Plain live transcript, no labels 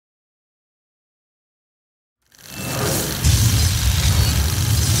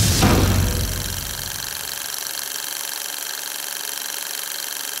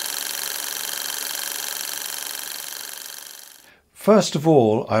First of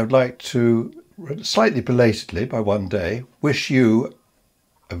all, I would like to, slightly belatedly by one day, wish you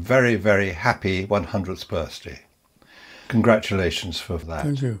a very, very happy 100th birthday. Congratulations for that.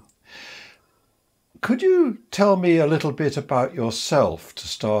 Thank you. Could you tell me a little bit about yourself to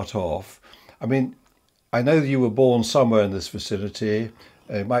start off? I mean, I know that you were born somewhere in this vicinity.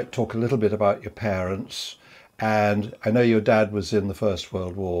 You might talk a little bit about your parents. And I know your dad was in the First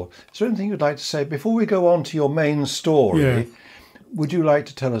World War. Is there anything you'd like to say? Before we go on to your main story, would you like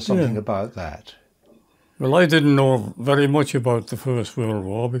to tell us something about that? Well, I didn't know very much about the First World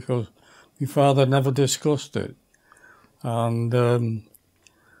War because my father never discussed it. And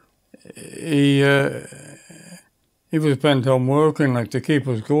he was bent on working, like, to keep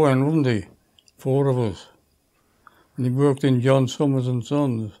us going, wasn't he? 4 of us. And he worked in John Summers and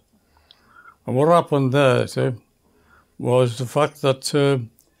Sons. And what happened there, was the fact that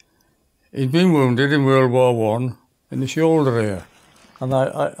he'd been wounded in World War I in the shoulder here. And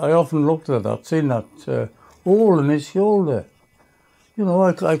I often looked at that, seen that hole in his shoulder. You know,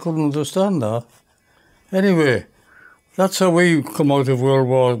 I couldn't understand that. Anyway, that's how we come out of World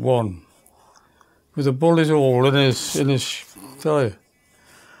War I, with a bullet hole in his thigh.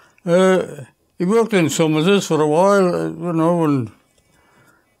 He worked in Somers's for a while, you know, and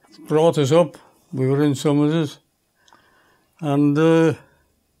brought us up. We were in Somers's, and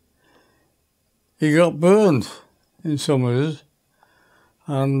he got burned in Somers's,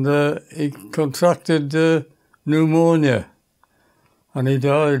 and he contracted pneumonia, and he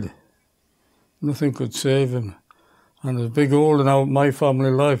died. Nothing could save him. And there's a big hole in my family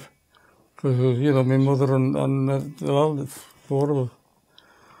life, because, you know, my mother and the 4 of us.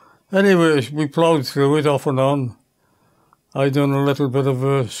 Anyway, we ploughed through it off and on. I done a little bit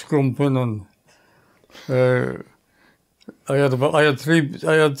of scrumping, and I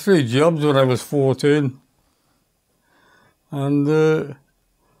had 3 jobs when I was 14, and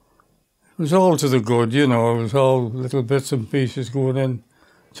it was all to the good, you know. It was all little bits and pieces going in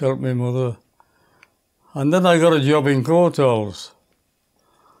to help my mother. And then I got a job in Courthouse.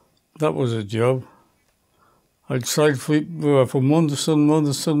 That was a job. I tried for months and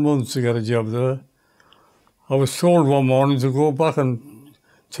months and months to get a job there. I was told one morning to go back and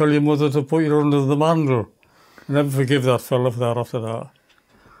tell your mother to put you under the mantle. I never forgive that fella for that after that.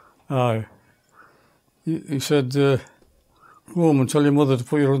 Aye. He said, go home and tell your mother to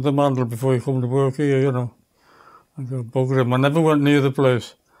put you under the mantle before you come to work here, you know. I go, bugger him. I never went near the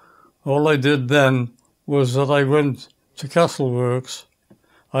place. All I did then was that I went to Castleworks.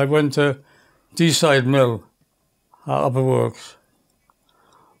 I went to Deeside Mill at Aberworks.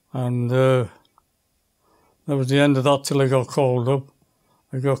 And that was the end of that till I got called up.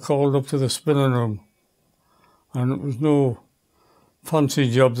 I got called up to the spinning room. And it was no fancy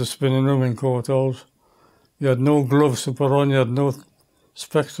job, the spinning room in Courthouse. You had no gloves to put on, you had no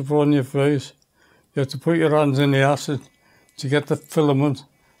specs to put on your face. You had to put your hands in the acid to get the filament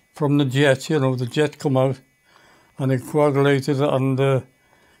from the jet, you know, the jet come out and it coagulated, and it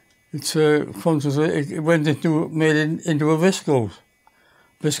went made into a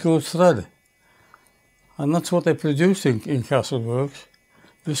viscose thread. And that's what they produced in Castleworks,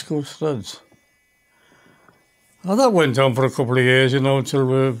 viscose threads. And that went on for a couple of years, you know, until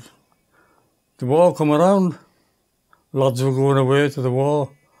the war come around. Lads were going away to the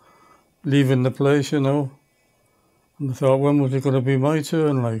war, leaving the place, you know. And I thought, when was it going to be my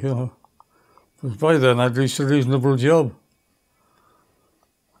turn, like, you know? Because by then I'd reached a reasonable job.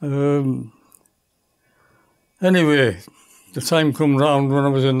 Anyway, the time come round when I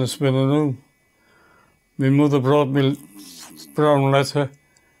was in the spinning room. My mother brought me a brown letter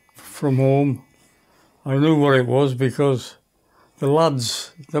from home. I knew what it was because the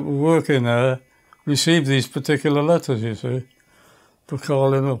lads that were working there received these particular letters, you see, for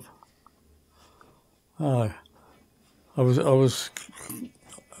calling up. Aye. I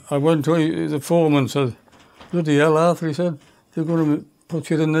went to the foreman and said, bloody hell, Arthur, he said, they're going to put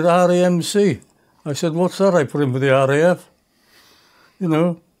you in the RAMC. I said, what's that? I put in for the RAF, you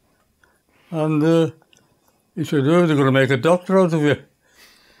know. And he said, oh, they're going to make a doctor out of you.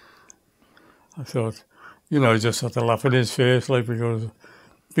 I thought, you know, I just had to laugh in his face, like, because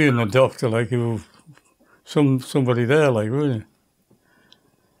being a doctor, like, you were somebody there, like, weren't you?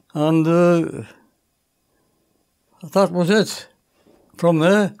 And that was it. From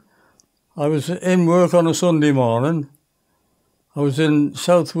there, I was in work on a Sunday morning. I was in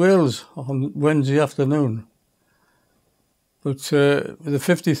South Wales on Wednesday afternoon. But the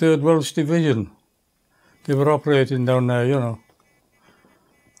 53rd Welsh Division, they were operating down there, you know.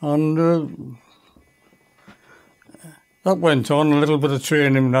 And that went on, a little bit of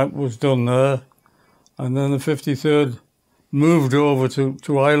training that was done there. And then the 53rd moved over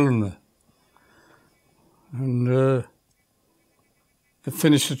to Ireland. And I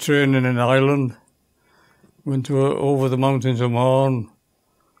finished the training in Ireland, went over the mountains of Mourne,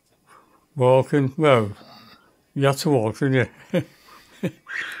 walking. Well, you had to walk, didn't you?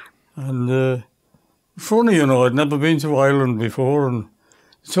 And funny, you know, I'd never been to Ireland before, and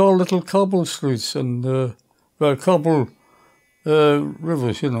it's all little cobble streets and, cobble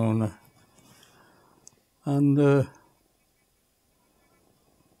rivers, you know. And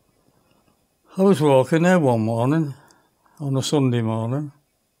I was walking there one morning, on a Sunday morning,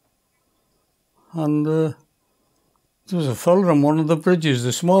 and there was a fella on one of the bridges,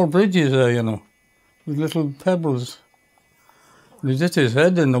 the small bridges there, you know, with little pebbles. And he'd hit his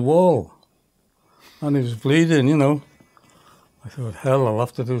head in the wall, and he was bleeding, you know. I thought, hell, I'll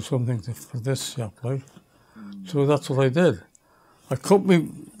have to do something for this chap, like. So that's what I did. I cut my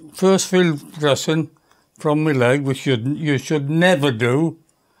first field dressing from my leg, which you should never do.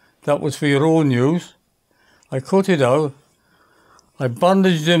 That was for your own use. I cut it out. I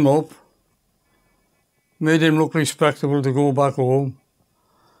bandaged him up, made him look respectable to go back home.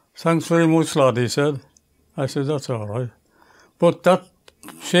 Thanks very much, lad, he said. I said, that's all right. But that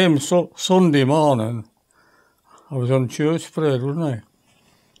same Sunday morning, I was on church parade, wasn't I?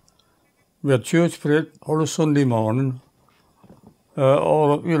 We had church parade on a Sunday morning.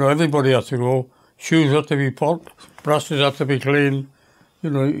 Everybody had to go. Shoes had to be polished, brushes had to be clean. You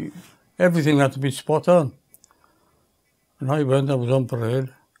know, everything had to be spot on. And I was on parade,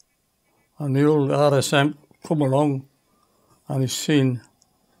 and the old RSM come along, and he's seen,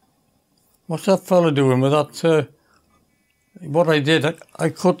 what's that fella doing with that? What I did, I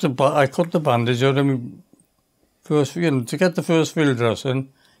cut the bandage out of my first, to get the first field dressing,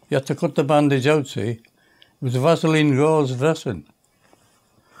 you had to cut the bandage out, see? It was a Vaseline gauze dressing.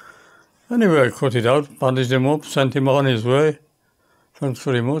 Anyway, I cut it out, bandaged him up, sent him on his way. Thanks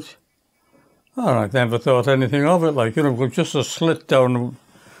very much. And I never thought anything of it, like, you know, just a slit down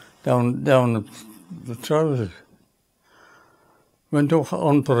the trousers. Went up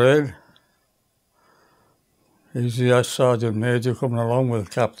on parade. He's the Sergeant Major coming along with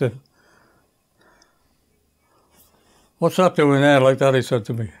the captain. What's that doing there like that, he said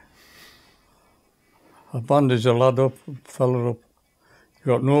to me. I bandaged a lad up, fella up. You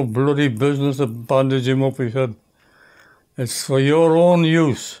got no bloody business to bandage him up, he said. It's for your own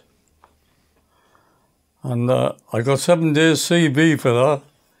use. And I got 7 days CB for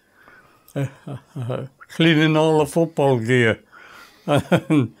that. Cleaning all the football gear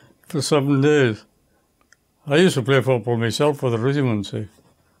for 7 days. I used to play football myself for the regiment, see.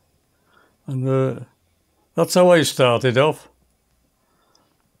 And that's how I started off.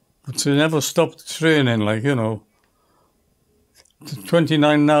 But I never stopped training, like, you know.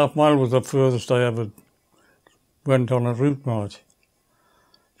 29.5 miles was the furthest I ever went on a route march.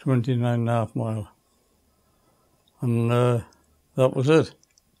 29.5 miles. And that was it.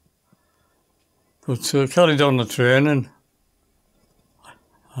 But carried on the training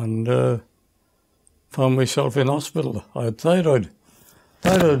and found myself in hospital. I had thyroid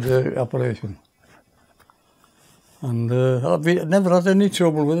operation. And I've never had any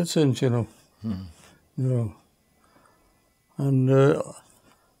trouble with it since, you know. You know. And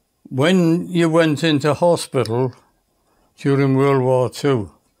when you went into hospital during World War II,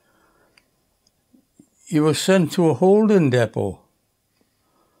 you were sent to a holding depot.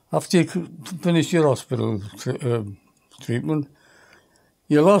 After you finished your hospital treatment,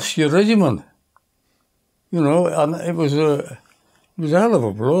 you lost your regiment. You know, and it was a hell of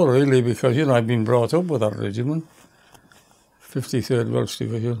a blow, really, because, you know, I'd been brought up with that regiment, 53rd Welsh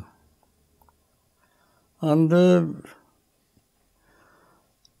Division. And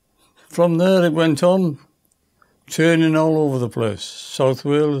from there it went on, training all over the place, South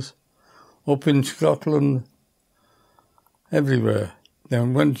Wales, up in Scotland, everywhere.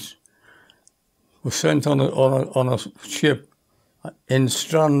 Then was sent on a ship in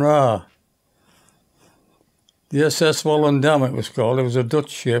Stranraer. The SS Volendam it was called. It was a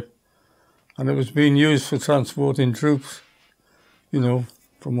Dutch ship, and it was being used for transporting troops, you know,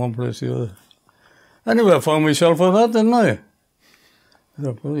 from one place to the other. Anyway, I found myself on that, didn't I? I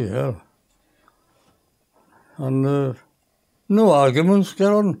thought, bloody hell. And no arguments,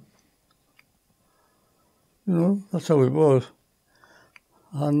 get on. You know, that's how it was.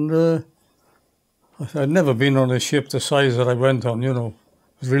 And I'd never been on a ship the size that I went on, you know.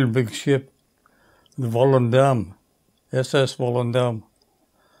 It was a real big ship. The Volendam, SS Volendam.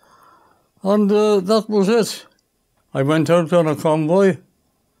 And that was it. I went out on a convoy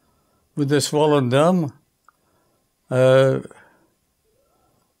with this Volendam.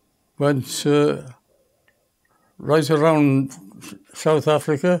 Went right around South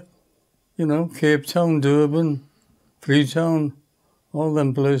Africa, you know, Cape Town, Durban, Freetown, all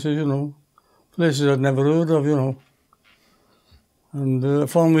them places, you know, places I'd never heard of, you know. And I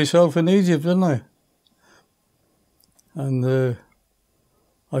found myself in Egypt, didn't I? And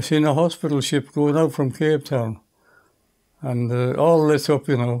I seen a hospital ship going out from Cape Town, and all lit up,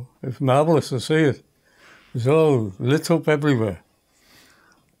 you know. It's marvellous to see it. It was all lit up everywhere.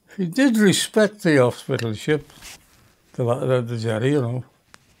 He did respect the hospital ship, the jetty, you know.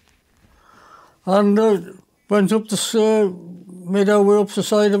 And went up to, made our way up the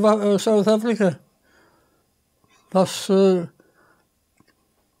side of South Africa. Past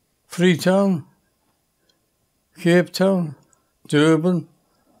Freetown, Cape Town, Durban,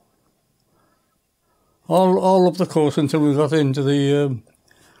 all up the coast until we got into the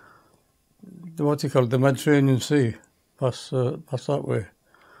what do you call it, the Mediterranean Sea, past that way.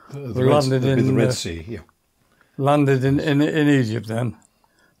 We landed in the Red Sea, yeah. Landed in Egypt then,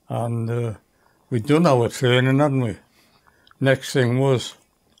 and we'd done our training, hadn't we? Next thing was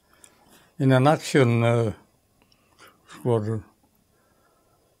in an action squadron.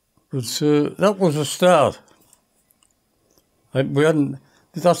 But that was a start. We hadn't.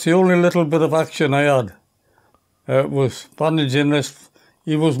 That's the only little bit of action I had. It was bandaging this.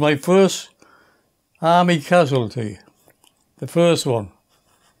 He was my first army casualty, the first one.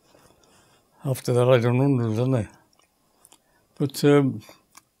 After that, I done hundreds, didn't I? But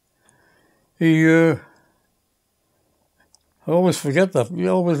I always forget that. You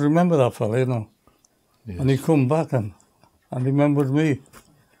always remember that fella, you know. Yes. And he come back and remembered me.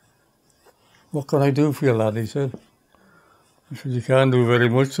 What can I do for you, lad? He said. I said, you can't do very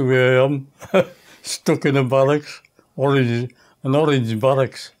much the way I am. Stuck in a barracks, an orange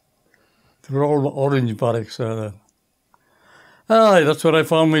barracks. They were all orange barracks there then. Aye, that's what I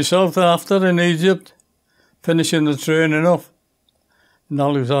found myself after in Egypt, finishing the training off in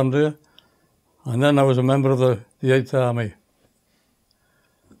Alexandria. And then I was a member of the 8th Army.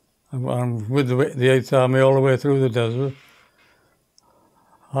 I'm with the 8th Army all the way through the desert.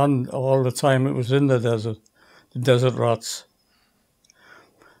 And all the time it was in the desert rats.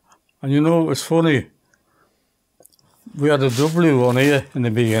 And you know, it was funny. We had a W on here in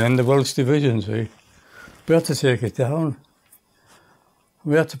the beginning, the Welsh Division, see. We had to take it down.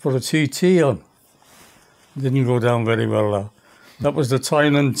 We had to put a TT on. It didn't go down very well, that. That was the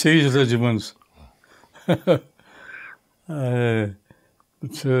Tyne and Tees regiments. But that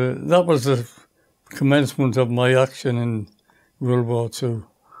was the commencement of my action in World War II.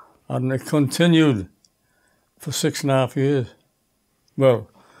 And it continued for 6.5 years. Well,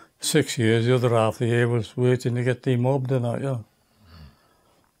 6 years, the other half of the year was waiting to get demobbed and that, yeah.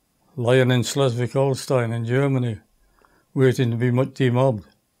 Lying in Schleswig-Holstein in Germany, waiting to be demobbed.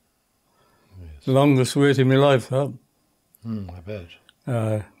 Yes. The longest wait in my life, that. I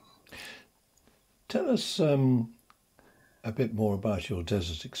bet. Tell us a bit more about your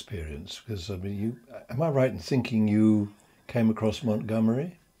desert experience, because I mean, am I right in thinking you came across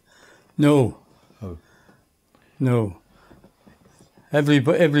Montgomery? No. Oh. No.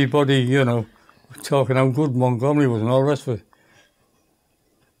 Everybody, you know, talking how good Montgomery was and all the rest of it.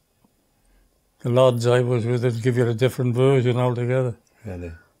 The lads I was with would give you a different version altogether.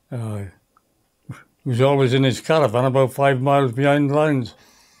 Really? He was always in his caravan about 5 miles behind the lines.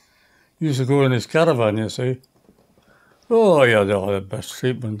 He used to go in his caravan, you see. Oh, he had all the best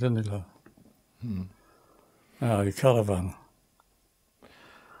treatment, didn't he? The caravan.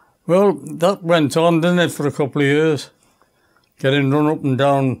 Well, that went on, didn't it, for a couple of years. Getting run up and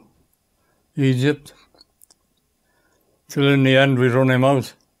down Egypt. Till in the end we run him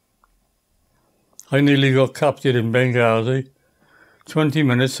out. I nearly got captured in Benghazi. 20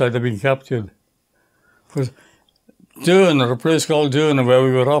 minutes I'd have been captured. Because Derna, a place called Derna where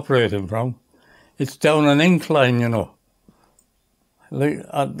we were operating from, it's down an incline, you know.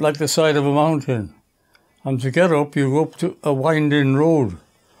 Like the side of a mountain. And to get up, you go up to a winding road,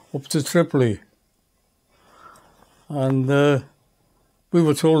 up to Tripoli. And we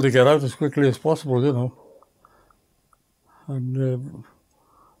were told to get out as quickly as possible, you know. And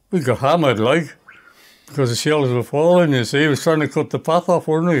we got hammered, like, because the shells were falling, you see. He was trying to cut the path off,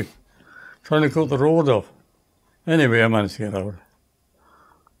 wasn't he? Trying to cut the road off. Anyway, I managed to get out.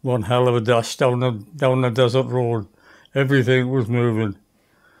 One hell of a dash down the desert road. Everything was moving,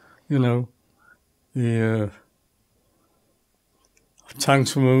 you know. The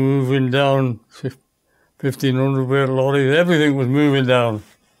tanks were moving down, 1,500 weight lorries, everything was moving down.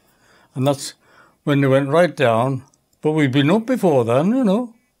 And that's when they went right down. But we'd been up before then, you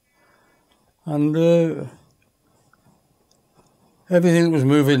know. And everything was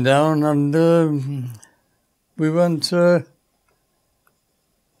moving down, and we went,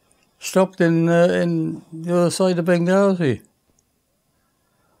 stopped in the other side of Benghazi.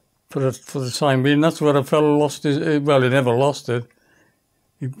 For the time being, that's where a fellow lost his, well, he never lost it.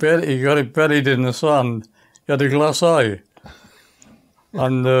 He got it buried in the sand. He had a glass eye.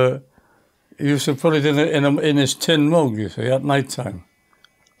 And he used to put it in his tin mug, you see, at night time.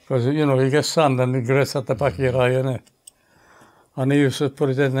 Because, you know, you get sand and it gets at the back of your eye, innit? And he used to put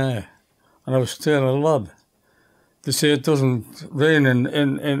it in there. And I was telling a lad, they say it doesn't rain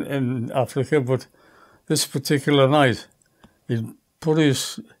in Africa, but this particular night, he'd put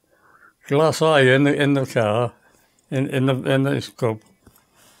his glass eye in the car, in his cup,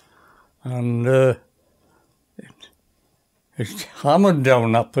 and it hammered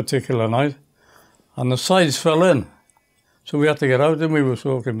down that particular night, and the sides fell in. So we had to get out, and we were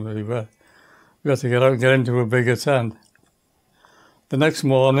soaking very wet. We had to get out and get into a bigger tent. The next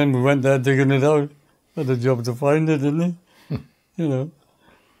morning, we went there digging it out. Had a job to find it, didn't he? You know,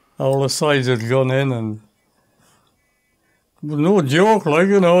 all the sides had gone in, and it was no joke, like,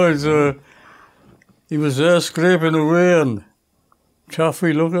 you know. It's, he was there scraping away, and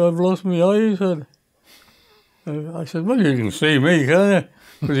Chaffee, look, I've lost my eye, he said. I said, well, you can see me, can't you?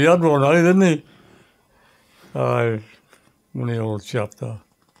 Because he had one eye, didn't he? Aye, funny old chap, that.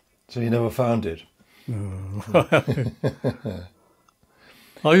 So you never found it? No.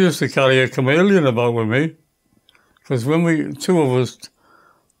 I used to carry a chameleon about with me, because when two of us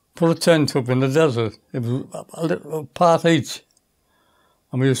put a tent up in the desert, it was a little part each,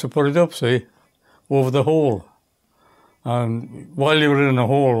 and we used to put it up, see, over the hole. And while you were in the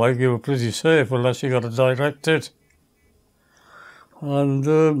hole, like, you were pretty safe unless you got it directed. And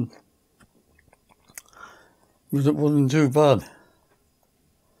it wasn't too bad.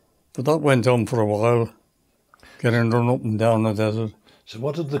 But that went on for a while, getting run up and down the desert. So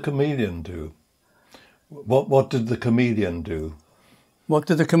what did the chameleon do? What did the chameleon do? What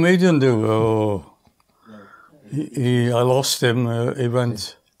did the chameleon do? Oh, I lost him.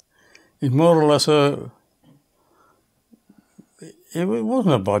 He's more or less he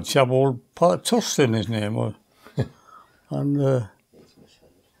wasn't a bad chap, old Tustin his name was. And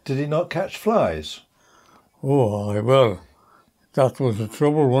did he not catch flies? Oh, well, that was the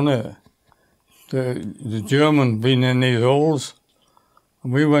trouble, wasn't it? The German been in these holes,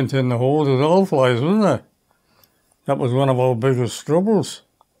 and we went in the holes with all flies, wasn't it? That was one of our biggest troubles.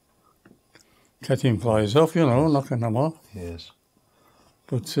 Catching flies off, you know, knocking them off. Yes.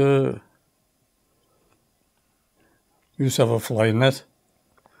 But we used to have a fly net.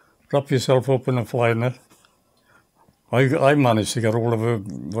 Wrap yourself up in a fly net. I managed to get hold of a,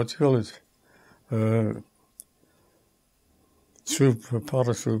 what do you call it? A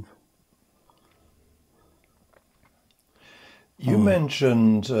paratroop. You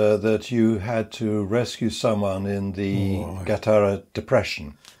mentioned that you had to rescue someone in the Gatara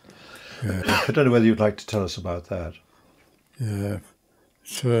Depression. Yeah. I don't know whether you'd like to tell us about that. Yeah.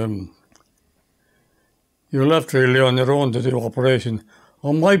 You're left really on your own to do operation.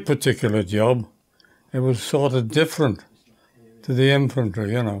 On my particular job, it was sort of different to the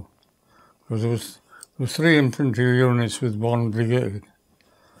infantry, you know, because there was 3 infantry units with 1 brigade,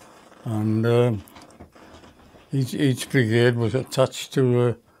 and each brigade was attached to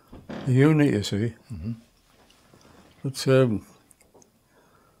a unit, you see. Mm-hmm. But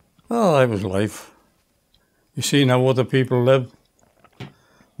it was life. You see how other people lived.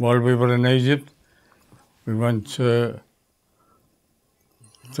 While we were in Egypt, we went to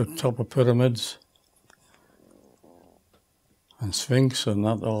the top of pyramids and Sphinx and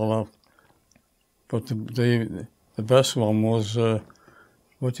that all that. But the best one was,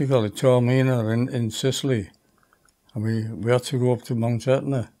 what do you call it, Taormina in Sicily. And we had to go up to Mount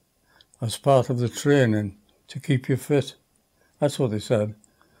Etna as part of the training to keep you fit. That's what they said,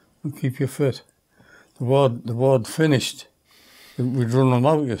 to keep you fit. The ward finished. We'd run them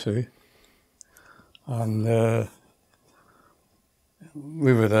out, you see. And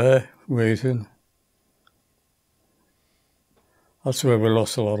we were there, waiting. That's where we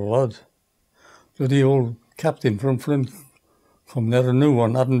lost a lot of lads. So the old captain from Flint come there, a new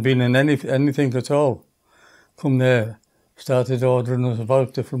one, hadn't been in anything at all. Come there, started ordering us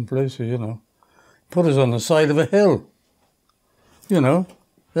about different places, you know. Put us on the side of a hill. You know,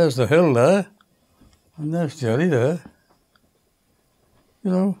 there's the hill there, and there's Jerry there.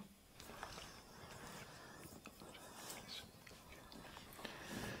 You know.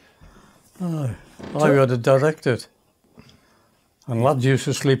 I had to direct it. And lads used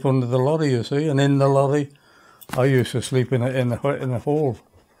to sleep under the lorry, you see, and in the lorry, I used to sleep in a hole.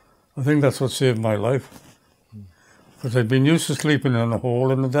 I think that's what saved my life. Because I'd been used to sleeping in a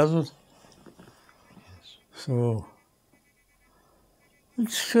hole in the desert. So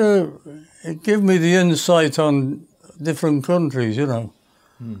it gave me the insight on different countries, you know.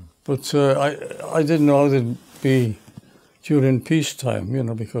 But I didn't know how to be during peacetime, you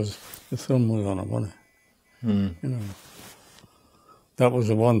know, because the sun was on it, wasn't it? You know, that was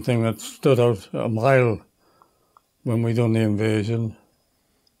the one thing that stood out a mile when we done the invasion.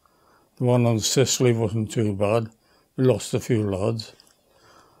 The one on Sicily wasn't too bad. We lost a few lads.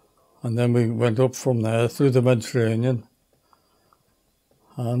 And then we went up from there through the Mediterranean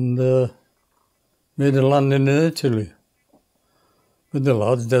and made a landing in Italy with the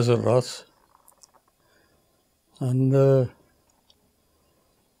lads, desert rats. And we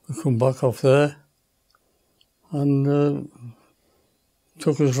come back off there and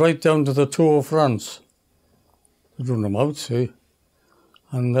took us right down to the Tour of France. We run them out, see.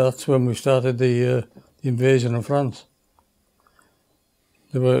 And that's when we started the invasion of France.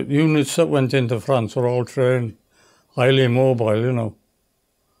 There were units that went into France were all trained, highly mobile, you know.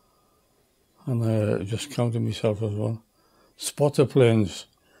 And I just counted myself as one. Spotter planes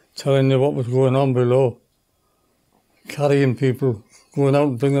telling you what was going on below, carrying people, going out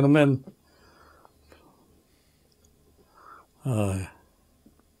and bringing them in.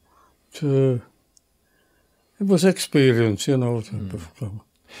 It was experience, you know,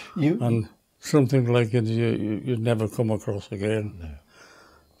 and something like it you'd never come across again. No.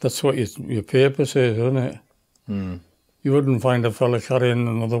 That's what your paper says, isn't it? You wouldn't find a fella carrying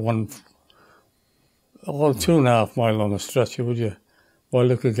another one, 2.5 miles on a stretcher, would you? While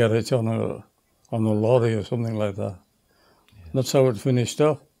you could get it on a lorry or something like that. Yes. That's how it finished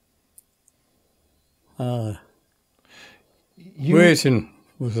off. Waiting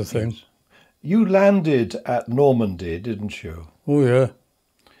was the thing. Yes. You landed at Normandy, didn't you? Oh, yeah.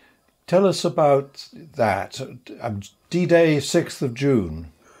 Tell us about that. D-Day, 6th of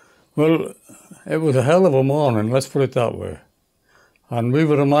June. Well, it was a hell of a morning, let's put it that way. And we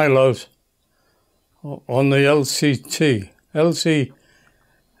were a mile out on the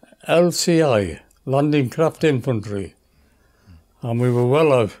LCI, Landing Craft Infantry. And we were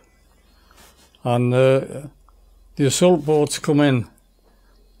well out. And the assault boats come in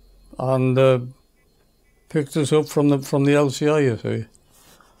and picked us up from the LCI, you see,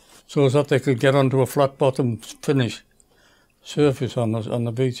 so that they could get onto a flat bottom finish surface on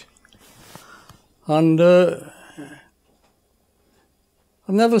the beach. And I've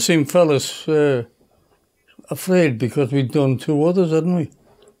never seen fellas afraid, because we'd done 2 others, hadn't we?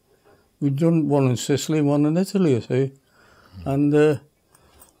 We'd done one in Sicily, one in Italy, you see. And there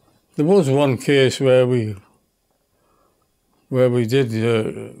was one case where we did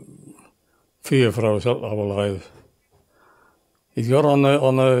fear for our lives. He got on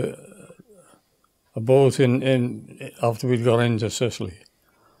a boat in after we'd got into Sicily,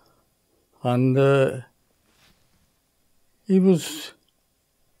 and all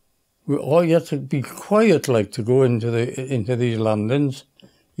you had to be quiet, like, to go into these landings.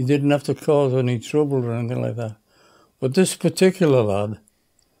 You didn't have to cause any trouble or anything like that. But this particular lad,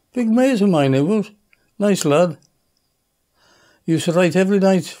 big mate of mine, he was nice lad. He used to write every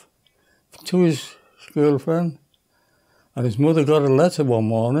night to his girlfriend, and his mother got a letter one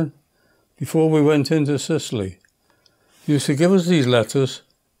morning before we went into Sicily. He used to give us these letters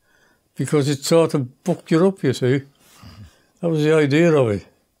because it sort of booked you up, you see. That was the idea of it,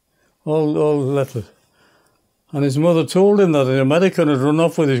 all the letters. And his mother told him that an American had run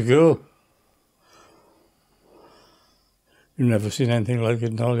off with his girl. You've never seen anything like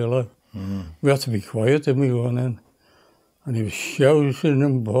it in all your life. We had to be quiet, didn't we, going in? And he was shouting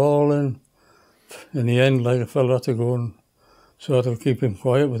and bawling. In the end, like, a fella had to go and sort of keep him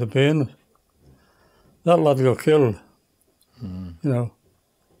quiet with the pain. That lad got killed, you know,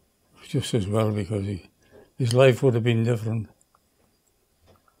 just as well, because his life would have been different.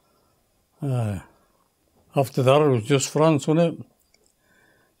 After that, it was just France, wasn't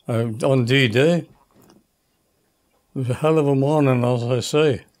it? On D-Day, it was a hell of a morning, as I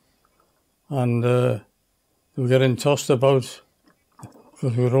say. And they were getting tossed about,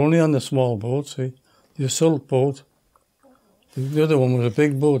 because we were only on the small boat, see, the assault boat. The other one was a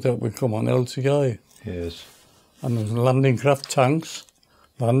big boat that would come on, LCI. Yes. And there was landing craft tanks,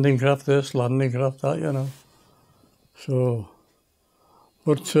 landing craft this, landing craft that, you know. So,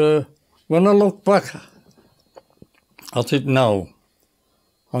 but when I look back at it now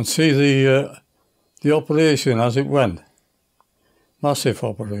and see the operation as it went, massive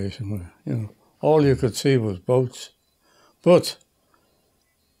operation, you know, all you could see was boats. But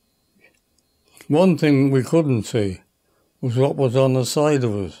one thing we couldn't see was what was on the side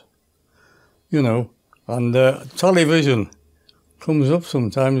of us, you know, and television comes up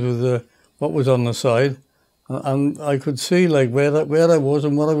sometimes with what was on the side, and I could see like where I was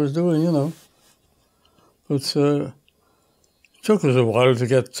and what I was doing, you know. But it took us a while to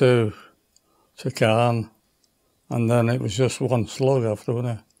get to Cairn, and then it was just one slog after,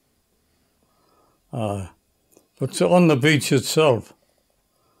 wasn't it? But on the beach itself,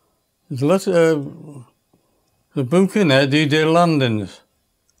 there's the book in there, D-Day Landings.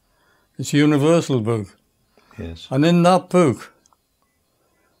 It's a universal book. Yes. And in that book,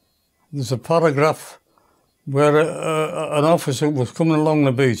 there's a paragraph where an officer was coming along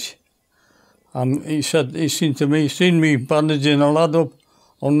the beach, and he said he seen me bandaging a lad up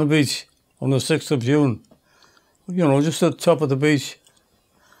on the beach on the 6th of June. You know, just at the top of the beach.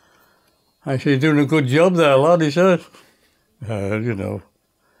 I said, "You're doing a good job there, lad," he said. You know.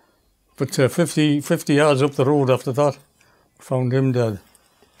 But 50 yards up the road after that, found him dead.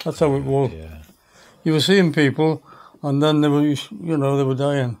 That's how it was. Yeah. You were seeing people, and then they were, you know, they were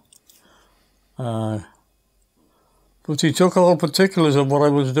dying. But he took all particulars of what I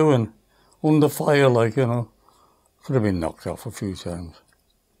was doing, under fire, like, you know. Could have been knocked off a few times.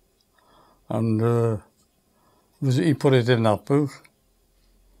 And he put it in that book.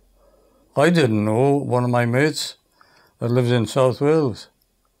 I didn't know. One of my mates that lives in South Wales,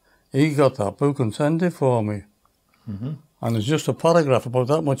 he got that book and sent it for me. Mm-hmm. And there's just a paragraph, about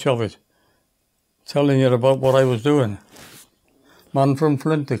that much of it, telling you about what I was doing. Man from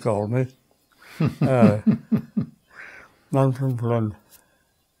Flint, they called me. Man from Flint.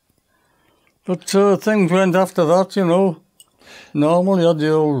 But things went after that, you know. Normal, you had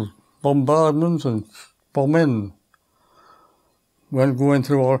the old bombardments and bombing. Going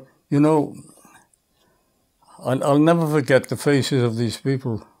through all, you know, I'll never forget the faces of these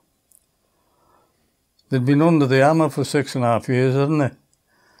people. They'd been under the hammer for 6.5 years, hadn't they?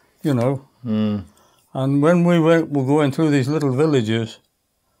 You know. Mm. And when we were going through these little villages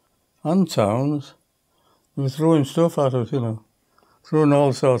and towns, they were throwing stuff at us, you know. Throwing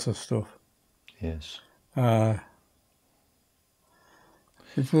all sorts of stuff. Yes.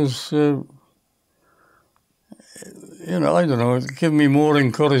 It was, you know, I don't know, it gave me more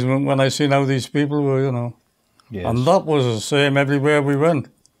encouragement when I seen how these people were, you know. Yes. And that was the same everywhere we went,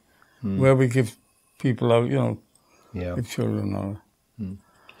 where we give people out, you know, give children out.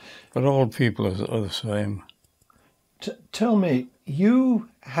 But all people are the same. Tell me, you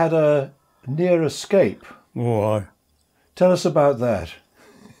had a near escape. Oh, aye. Tell us about that.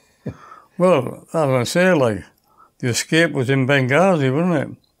 Well, as I say, like, the escape was in Benghazi,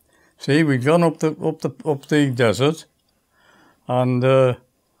 wasn't it? See, we'd gone up the desert, and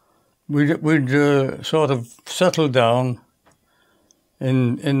we'd sort of settled down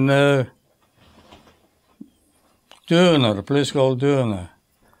in Derna, a place called Derna.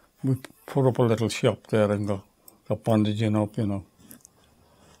 We put up a little shop there and got bandaging up, you know.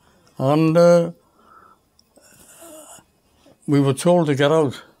 And we were told to get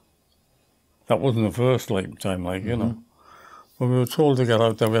out. That wasn't the first time, you know. But we were told to get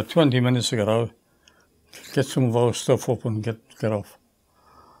out there. We had 20 minutes to get out, get some of our stuff up and get off.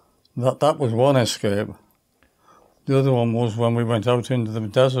 That was one escape. The other one was when we went out into the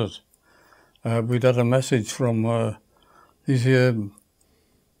desert. We'd had a message from these,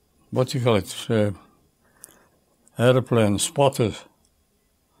 what do you call it, aeroplane spotters.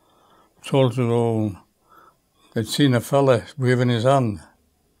 Told to go, they'd seen a fella waving his hand.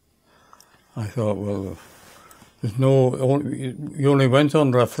 I thought, well, there's you only went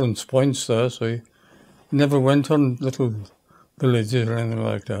on reference points there, so you never went on little villages or anything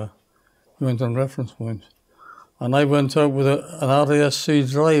like that. You went on reference points. And I went out with an RASC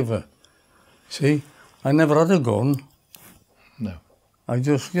driver. See, I never had a gun. No. I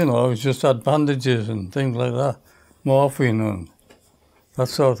just, you know, I just had bandages and things like that, morphine and that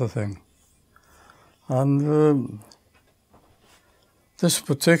sort of thing. And this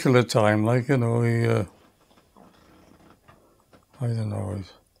particular time, like, you know, I don't know,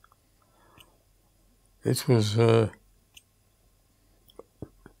 it was,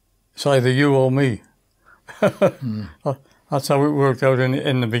 it's either you or me. That's how it worked out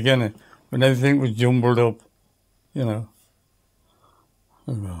in the beginning, when everything was jumbled up, you know.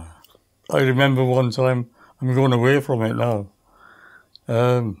 I remember one time, I'm going away from it now.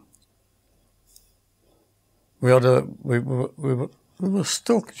 We were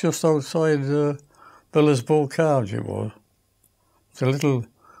stuck just outside Villers-Bocage, it was. It's a little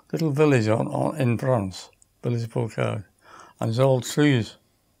village in France, Villers-Bocage, and it's all trees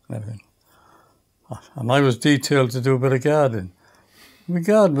and everything. And I was detailed to do a bit of guarding. We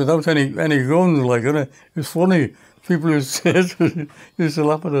guard without any guns, like, you know. It was funny. People used to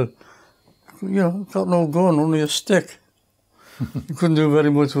laugh at it. You know, got no gun, only a stick. You couldn't do very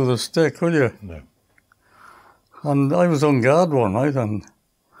much with a stick, could you? No. And I was on guard one night, and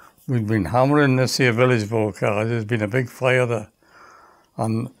we'd been hammering this here village for cars. There's been a big fire there.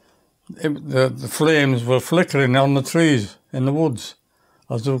 And the flames were flickering on the trees in the woods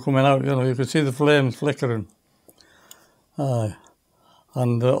as they were coming out. You know, you could see the flames flickering. And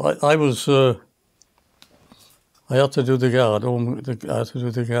I was, I had to do the guard. I had to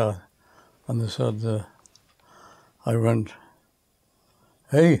do the guard. And they said, I went,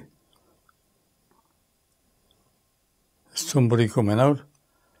 hey, is somebody coming out?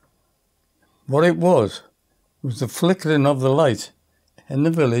 What it was the flickering of the light in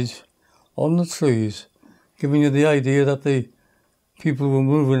the village, on the trees, giving you the idea that the people were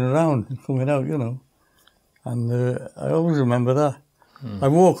moving around and coming out, you know. And I always remember that. I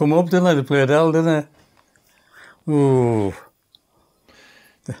woke them up, didn't I? They played hell, didn't I? Ooh.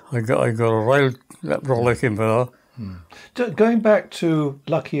 I got a right rollicking for that. Going back to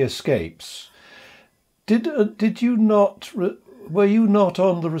Lucky Escapes, did you not, were you not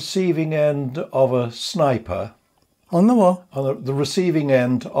on the receiving end of a sniper? On the what? On the receiving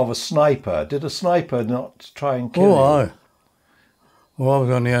end of a sniper. Did a sniper not try and kill you? Aye. Well, I was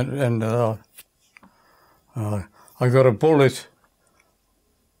on the end of that. I got a bullet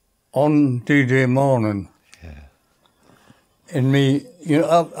on D-Day morning. Yeah. In me, you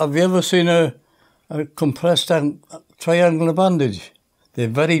know, have you ever seen a compressed triangular bandage? They're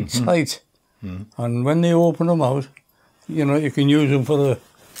very tight. And when they open them out, you know, you can use them for the...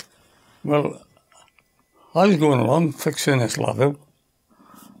 Well, I was going along fixing this lad up,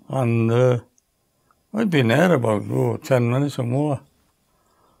 and I'd been there about 10 minutes or more,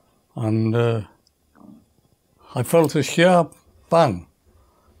 and I felt a sharp bang.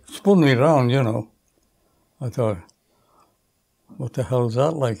 Spun me round, you know. I thought, what the hell's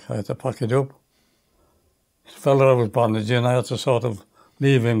that like? I had to pack it up. The fella I was bandaging, I had to sort of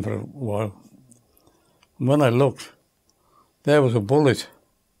leave him for a while. And when I looked, there was a bullet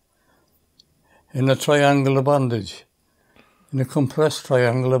in a triangular bandage, in a compressed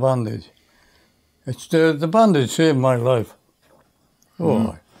triangular bandage. It's the bandage saved my life.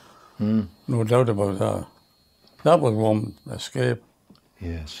 Oh, no doubt about that. That was one escape.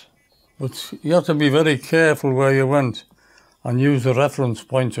 Yes. But you have to be very careful where you went and use the reference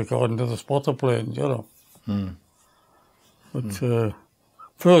points according to the spotter plane, you know. But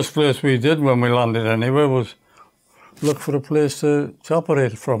first place we did when we landed anywhere was look for a place to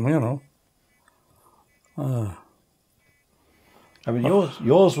operate from, you know. I mean,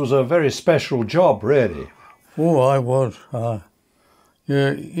 yours was a very special job, really. Oh, I was.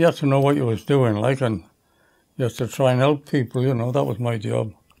 You had to know what you was doing, like, and you had to try and help people, you know. That was my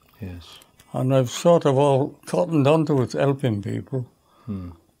job. Yes. And I've sort of all cottoned onto it, helping people.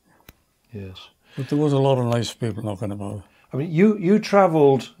 Yes. But there was a lot of nice people knocking about. I mean, you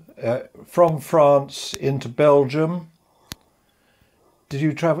travelled from France into Belgium. Did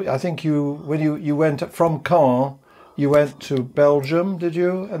you travel? I think when you went from Caen, you went to Belgium, did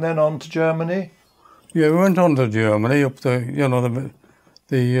you? And then on to Germany? Yeah, we went on to Germany, up the, you know,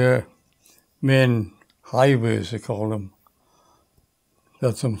 the main highways, they call them.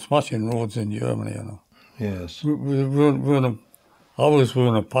 There's some smashing roads in Germany, you know. Yes. We always were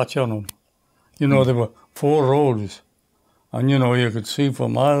in a patch on them. You know, there were 4 roads, and, you know, you could see for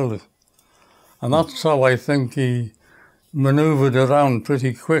miles. And that's how I think he manoeuvred around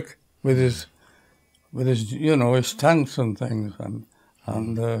pretty quick with his you know, his tanks and things and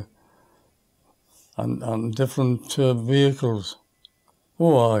different vehicles.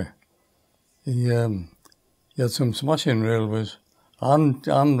 Oh, aye. He had some smashing railways and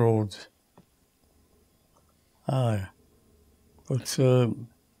roads. Aye. But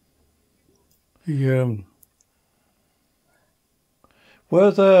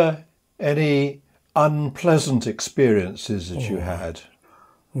were there any unpleasant experiences that you had?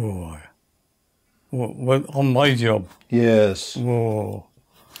 Oh, well, on my job. Yes. Oh,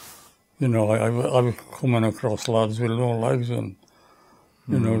 you know, I was coming across lads with no legs, and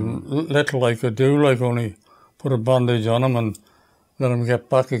you know, little I could do, like only put a bandage on them and let them get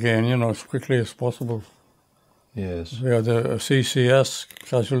back again, you know, as quickly as possible. Yes. We had a CCS,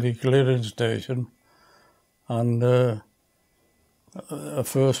 Casualty Clearance Station, and a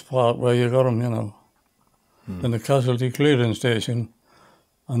first part where you got them, you know. Then the Casualty Clearance Station,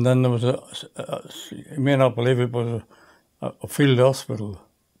 and then there was you may not believe it, but a field hospital.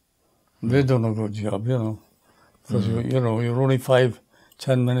 They done a good job, you know, because you know, you're only 5-10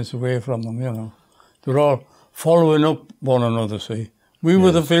 minutes away from them, you know. They're all following up one another, see. We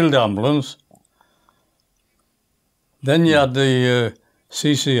were the field ambulance. Then you had the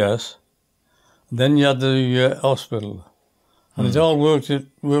CCS. Then you had the hospital. And it all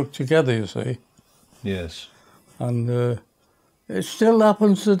worked together, you see. Yes. And it still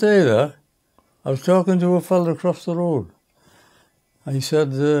happens today, that. I was talking to a fella across the road. And he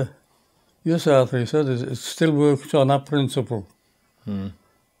said, yes, Arthur, he said, it still works on that principle.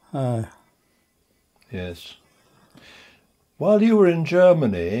 Yes. While you were in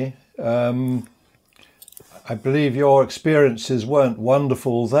Germany, I believe your experiences weren't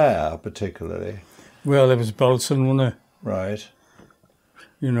wonderful there, particularly. Well, it was Belsen, wasn't it? Right.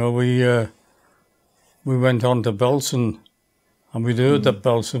 You know, we went on to Belsen, and we'd heard that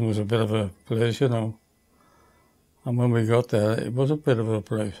Belsen was a bit of a place, you know. And when we got there, it was a bit of a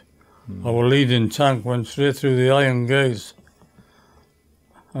place. Our leading tank went straight through the iron gates.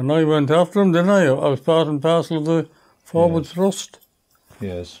 And I went after him, didn't I? I was part and parcel of the forward thrust.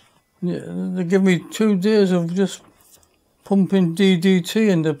 Yes. Yeah, they give me 2 days of just pumping DDT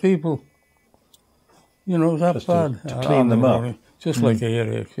into people. You know, that Just bad. to clean them up. Just like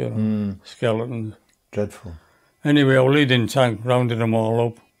earache, you know, skeletons. Dreadful. Anyway, our leading tank rounded them all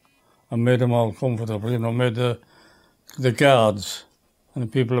up and made them all comfortable, you know, made the guards and the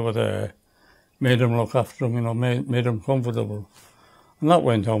people who were there, made them look after them, you know, made them comfortable. And that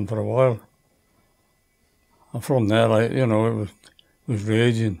went on for a while. And from there, you know, it was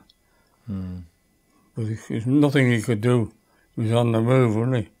raging. But there's nothing he could do. He was on the move,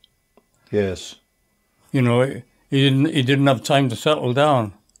 wasn't he? Yes. You know, he didn't have time to settle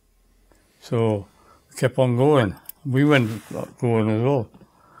down. So he kept on going. We went going as well.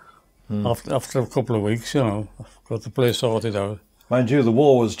 After a couple of weeks, you know, got the place sorted out. Mind you, the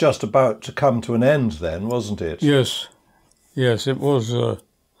war was just about to come to an end then, wasn't it? Yes. Yes, it was.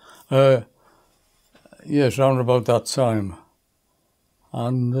 Yes, round about that time.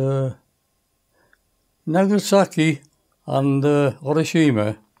 And Nagasaki and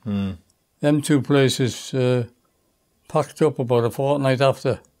Hiroshima, them 2 places packed up about a fortnight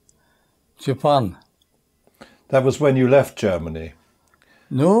after Japan. That was when you left Germany?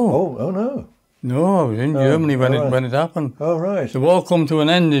 No. Oh no. No, I was in Germany when it happened. Oh, right. The war come to an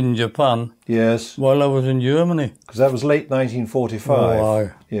end in Japan. Yes. While I was in Germany. Because that was late 1945. Oh, aye.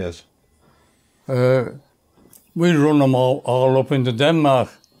 Yes. We run them all up into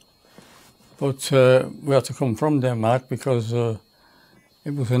Denmark. But we had to come from Denmark because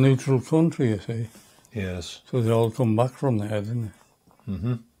it was a neutral country, you see. Yes. So they all come back from there, didn't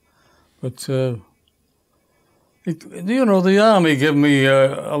they? But, you know, the army gave me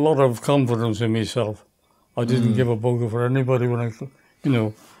a lot of confidence in myself. I didn't give a bugger for anybody when I, you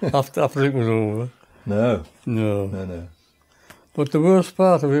know, after it was over. No. No. No. But the worst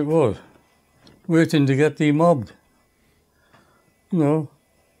part of it was waiting to get demobbed. You know,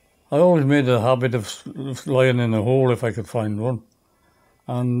 I always made a habit of lying in a hole if I could find one.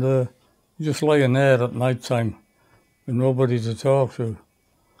 And just lying there at night time with nobody to talk to.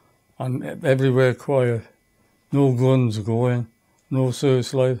 And everywhere quiet. No guns going, no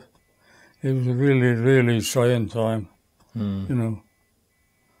searchlight. It was a really, really trying time, you know.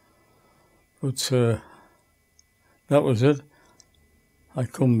 But that was it. I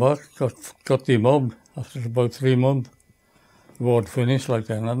come back, got demobbed after about 3 months. The war finished like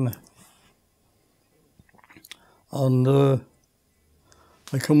that, hadn't it? And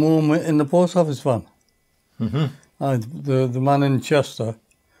I come home in the post office van. The man in Chester.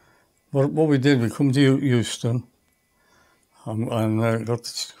 What we did, we come to Euston and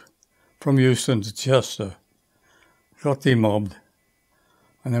got from Euston to Chester, got demobbed,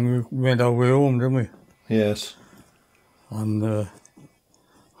 and then we made our way home, didn't we? Yes. And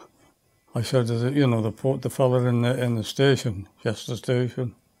I said to the fella in the station, Chester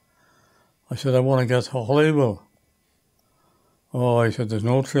station, I said, I want to get to Holywell. Oh, I said, there's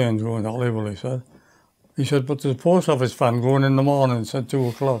no trains going to Holywell, he said. He said, but there's a post office van going in the morning at 2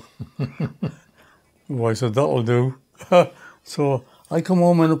 o'clock. Oh, I said, that'll do. So I come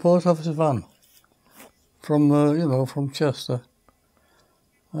home in a post office van from, from Chester.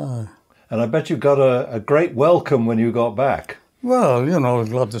 And I bet you got a great welcome when you got back. Well, you know, I was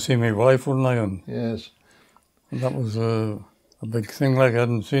glad to see my wife, wasn't I? And yes. And that was a big thing, like I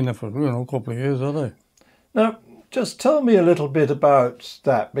hadn't seen her for, a couple of years, had I? Now, just tell me a little bit about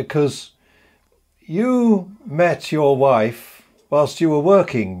that, because you met your wife whilst you were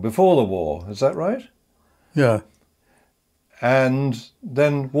working before the war, is that right? Yeah. And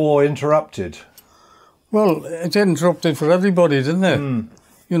then war interrupted. Well, it interrupted for everybody, didn't it?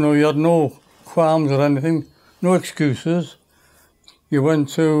 You know, you had no qualms or anything, no excuses. You went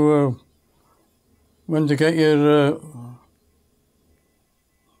to get your,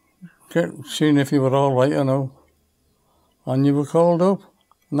 seeing if you were all right, and you were called up,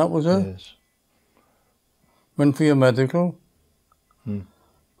 and that was it. Yes. Went for your medical, and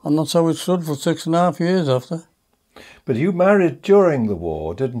that's how it stood for 6.5 years after. But you married during the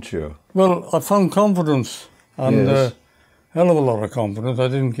war, didn't you? Well, I found confidence, and Yes. hell of a lot of confidence. I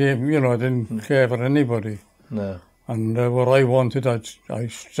didn't care, I didn't care for anybody. No. And what I wanted, I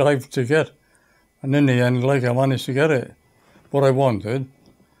strived to get. And in the end, like, I managed to get it, what I wanted.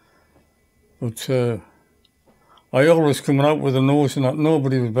 But I always come out with the notion that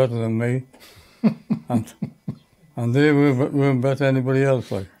nobody was better than me. and they weren't better than anybody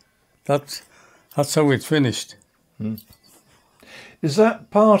else. Like, that's how it finished. Is that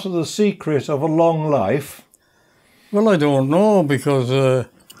part of the secret of a long life? Well, I don't know, because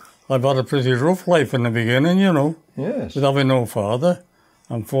I've had a pretty rough life in the beginning, Yes. with having no father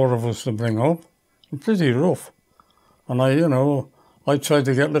and 4 of us to bring up. Pretty rough. And I tried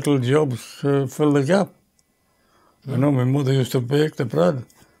to get little jobs to fill the gap. I know my mother used to bake the bread,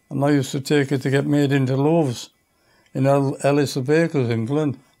 and I used to take it to get made into loaves in Ellis the Bakers in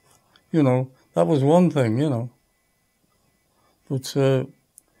Flint. That was one thing, But it's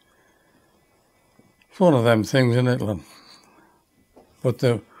one of them things, isn't it? But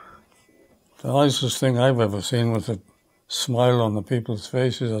the nicest thing I've ever seen was the smile on the people's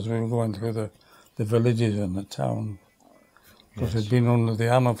faces as we were going through the villages and the town. Because Yes. they'd been under the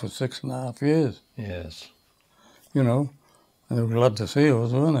hammer for 6.5 years, Yes. and they were glad to see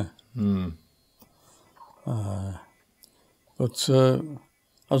us, weren't they? Mm. But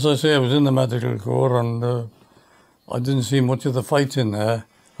as I say, I was in the medical corps, and I didn't see much of the fighting there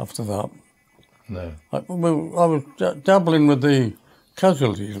after that. No. I was dabbling with the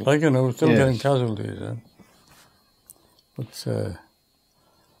casualties, still Yes. getting casualties. But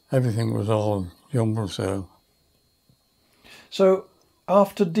everything was all jumble sale. So,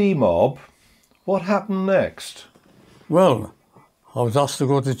 after demob, what happened next? Well, I was asked to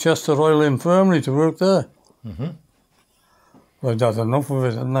go to Chester Royal Infirmary to work there. Mm-hmm. I'd had enough of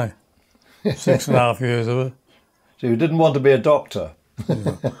it, hadn't I? 6.5 years of it. So you didn't want to be a doctor?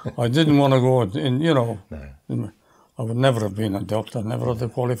 I didn't want to go in, No. I would never have been a doctor, never had the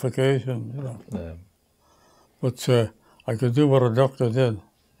qualification, No. But I could do what a doctor did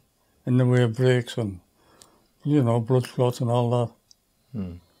in the way of breaks and, blood clots and all that.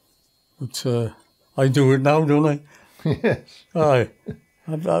 Hmm. But I do it now, don't I? Yes. Aye.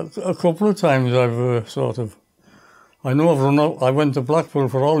 A couple of times I've I know I've run out. I went to Blackpool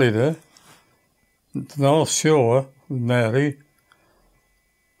for holiday, to the North Shore with Mary,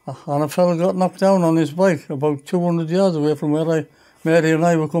 and a fellow got knocked down on his bike about 200 yards away from where Mary and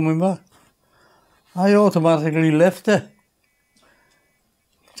I were coming back. I automatically left it.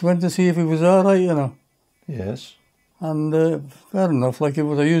 Went to see if he was all right, Yes. And fair enough, like it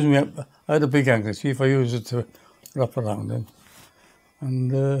was, I had a big handkerchief, I used it to wrap around him.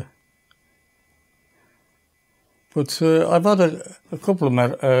 And, but I've had a couple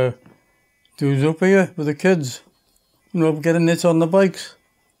of dudes up here with the kids, getting hit on the bikes.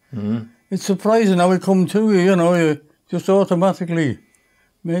 Mm. It's surprising how it come to you, you just automatically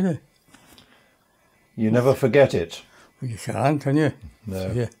made it. You never forget it? Well, you can't, can you? No.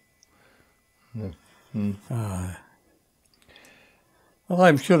 So, yeah. No. Mm. Well,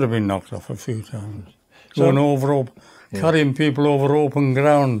 I should have been knocked off a few times. So- Going over, carrying people over open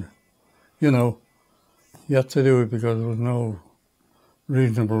ground, You had to do it because there was no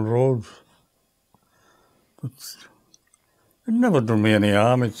reasonable roads. But it never done me any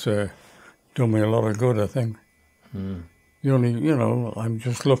harm. It's done me a lot of good, I think. Mm. The only, I'm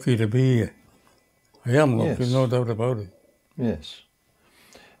just lucky to be here. I am lucky, Yes. no doubt about it. Yes.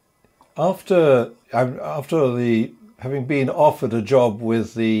 After having been offered a job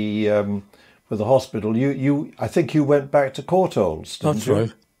with the hospital, I think you went back to Courtaulds, didn't That's you?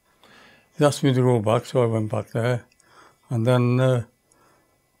 right. They asked me to go back, so I went back there. And then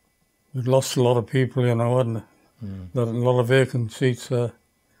we'd lost a lot of people, hadn't we? A lot of vacant seats there.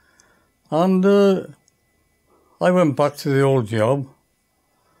 And I went back to the old job.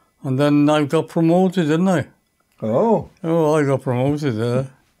 And then I got promoted, didn't I? Oh. Oh, I got promoted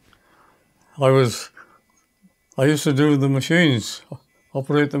there. I used to do the machines,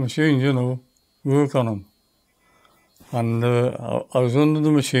 operate the machines, work on them. And I was under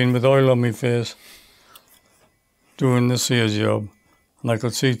the machine with oil on my face, doing this here job. And I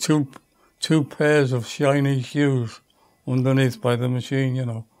could see two pairs of shiny shoes underneath by the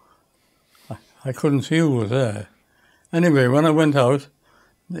machine, I couldn't see who was there. Anyway, when I went out,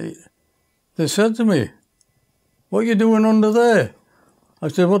 they said to me, "What are you doing under there?" I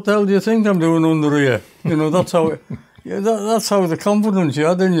said, "What the hell do you think I'm doing under here?" That's how that's how the confidence you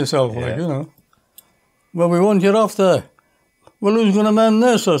had in yourself, Yeah. Well, we want you off there. Well, who's going to man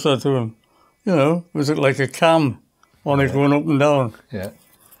this? I said to him. Was it like a cam on it going up and down? Yeah.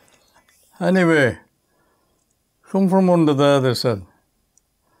 Anyway, come from under there, they said.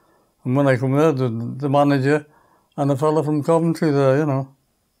 And when I come there, the manager and a fella from Coventry there, you know.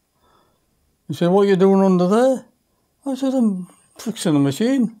 He said, what are you doing under there? I said, I'm fixing a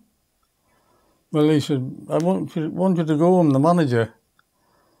machine. Well, he said, I want you to go home, the manager.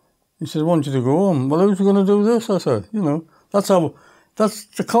 He said, I want you to go home. Well, who's going to do this? I said, you know, that's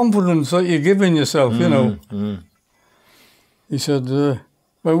the confidence that you give in yourself, you know. He said, well,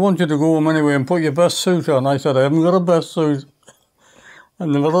 I want you to go home anyway and put your best suit on. I said, I haven't got a best suit. I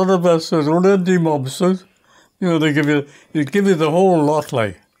never had a best suit, only a demob suit. You know, they give you the whole lot,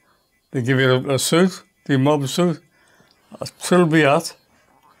 like. They give you a suit, demob suit, a trilby hat,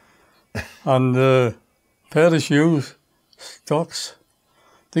 and a pair of shoes, stocks.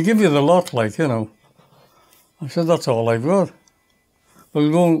 They give you the lot, like, you know. I said, that's all I've got. Well,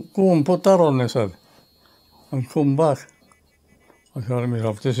 go and put that on, they said, and come back. I thought to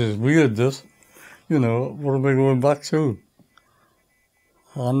myself, this is weird, this. You know, what am I going back to?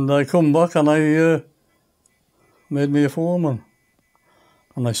 And I come back and I made me a foreman.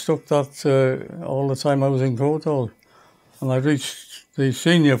 And I stuck that all the time I was in Courtauld. And I reached the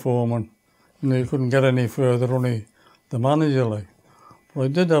senior foreman. And they couldn't get any further, only the manager, like. But I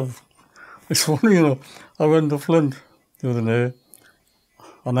did have, it's funny, you know, I went to Flint the other day.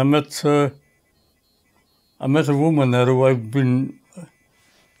 And I met a woman there who I've been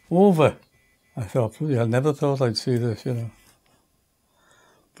over. I thought, I never thought I'd see this, you know.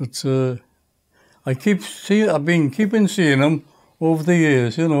 But I've been keeping seeing them over the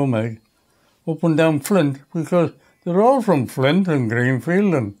years, you know, Meg, up and down Flint, because they're all from Flint and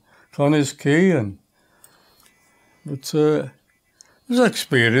Greenfield and Connors Quay, and but it's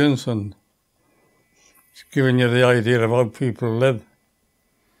experience and it's giving you the idea of how people live,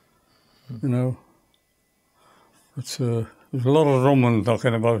 you know. But there's a lot of rum and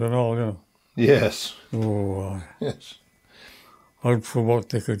talking about it all, you know. Yes. Oh, yes. Out for what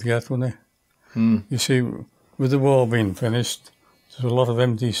they could get, wouldn't they? You see, with the war being finished, there's a lot of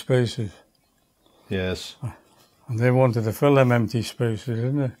empty spaces. Yes. And they wanted to fill them empty spaces,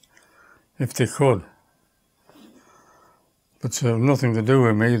 didn't they? If they could. But nothing to do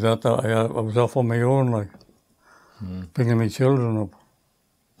with me, that I was off on my own, like, bringing my children up.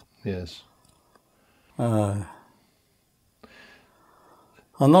 Yes. And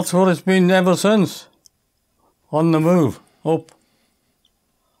that's what it's been ever since. On the move, up.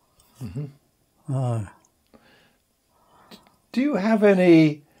 Do you have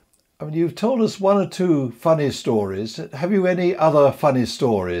any, I mean, you've told us one or two funny stories. Have you any other funny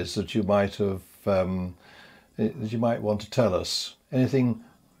stories that you might have, that you might want to tell us? Anything?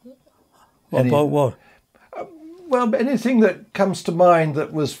 About what? Well, anything that comes to mind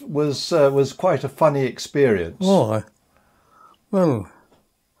that was quite a funny experience. Oh, well,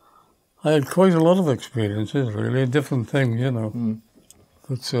 I had quite a lot of experiences, really, different things, you know.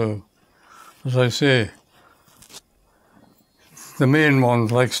 But as I say, the main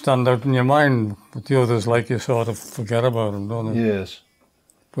ones like stand out in your mind, but the others like you sort of forget about them, don't you? Yes.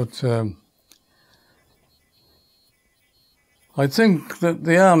 But I think that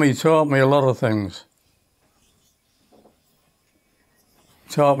the army taught me a lot of things.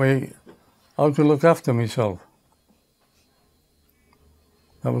 Taught me how to look after myself.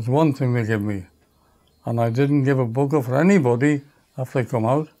 That was one thing they gave me. And I didn't give a bugger for anybody after I come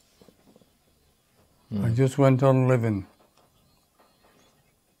out. I just went on living.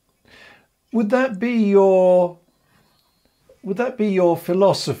 Would that be your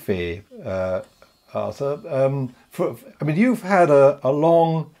philosophy, Arthur? I mean, you've had a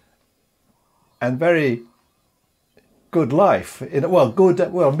long and very good life,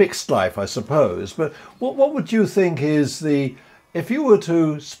 mixed life, I suppose. But what would you think is if you were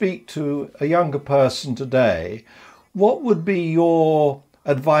to speak to a younger person today, what would be your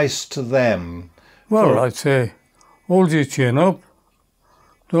advice to them? Well, I'd say, hold your chin up.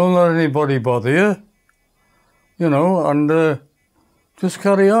 Don't let anybody bother you, you know, and just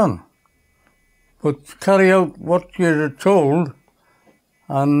carry on. But carry out what you're told,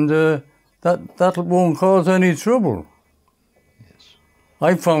 and that won't cause any trouble. Yes.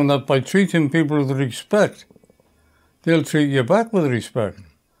 I found that by treating people with respect, they'll treat you back with respect,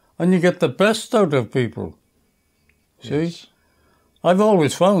 and you get the best out of people. See? Yes. I've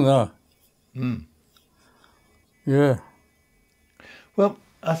always found that. Yeah. Well,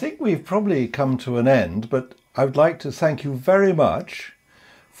 I think we've probably come to an end, but I would like to thank you very much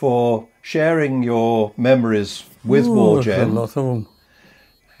for sharing your memories with WarGen. A lot of them.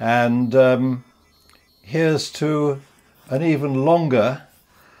 And here's to an even longer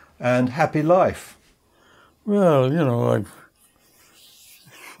and happy life. Well, you know,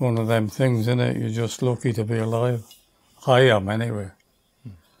 one of them things, isn't it? You're just lucky to be alive. I am, anyway.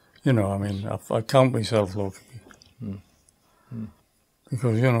 You know, I mean, I count myself lucky.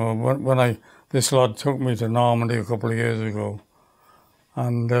 Because, you know, when this lad took me to Normandy a couple of years ago,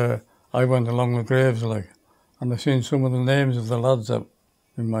 and I went along the graves, like, and I seen some of the names of the lads up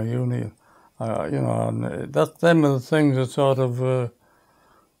in my uni. You know, and them are the things that sort of,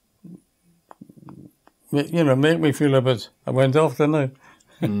 you know, make me feel a bit. I went off, didn't I?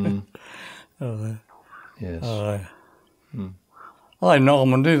 Yes.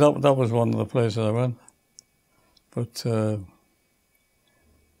 Normandy. That was one of the places I went. But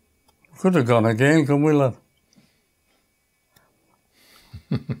could have gone again, couldn't we, lad?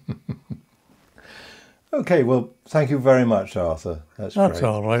 Okay, well, thank you very much, Arthur. That's great.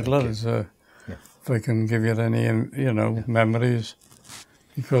 All right, lads. If I can give you any, you know, memories,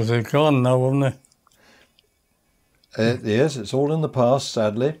 because they're gone now, haven't they? Yes, it's all in the past,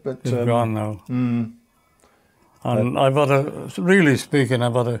 sadly, but they've gone now. And I've had really speaking,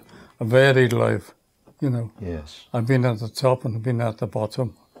 I've had a varied life, you know. Yes. I've been at the top and I've been at the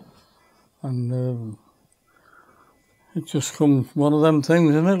bottom. And it just comes one of them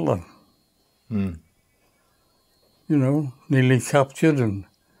things, isn't it, lad? You know, nearly captured and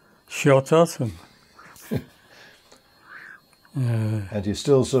shot at and... And you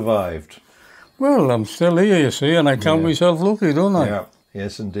still survived. Well, I'm still here, you see, and I count myself lucky, don't I? Yeah,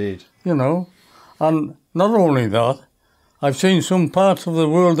 yes, indeed. You know, and not only that, I've seen some parts of the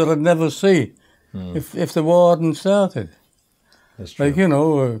world that I'd never see if the war hadn't started. That's true. Like, you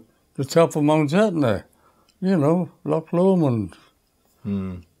know, the top of Mount Etna, you know, Loch Lomond,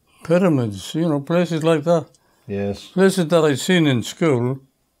 pyramids, you know, places like that. Yes. Places that I'd seen in school,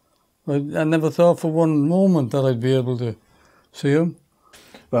 I never thought for one moment that I'd be able to see them.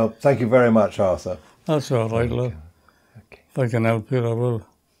 Well, thank you very much, Arthur. That's all right, lad. Okay. If I can help you, I will.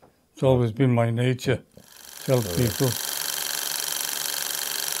 It's always been my nature to help people.